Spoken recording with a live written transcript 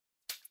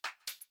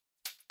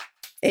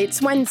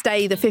It's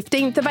Wednesday, the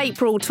 15th of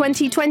April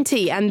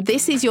 2020, and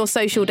this is your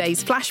Social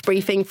Days flash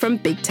briefing from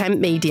Big Tent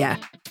Media.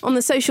 On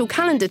the social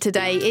calendar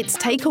today, it's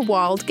Take a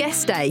Wild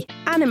Guess Day,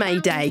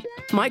 Anime Day,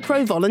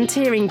 Micro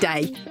Volunteering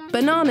Day,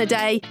 Banana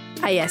Day,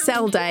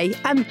 ASL Day,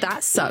 and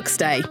That Sucks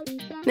Day.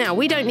 Now,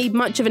 we don't need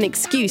much of an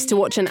excuse to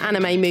watch an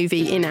anime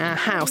movie in our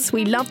house.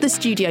 We love the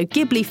Studio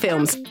Ghibli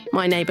films,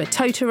 My Neighbor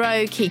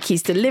Totoro,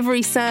 Kiki's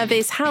Delivery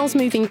Service, Howl's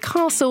Moving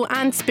Castle,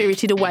 and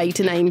Spirited Away,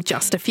 to name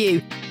just a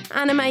few.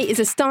 Anime is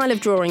a style of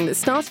drawing that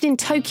started in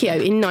Tokyo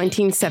in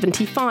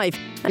 1975,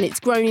 and it's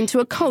grown into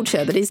a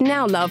culture that is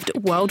now loved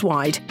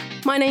worldwide.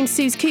 My name's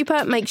Suze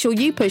Cooper. Make sure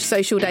you push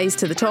Social Days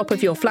to the top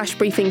of your Flash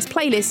Briefings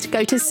playlist.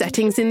 Go to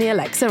Settings in the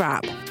Alexa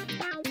app.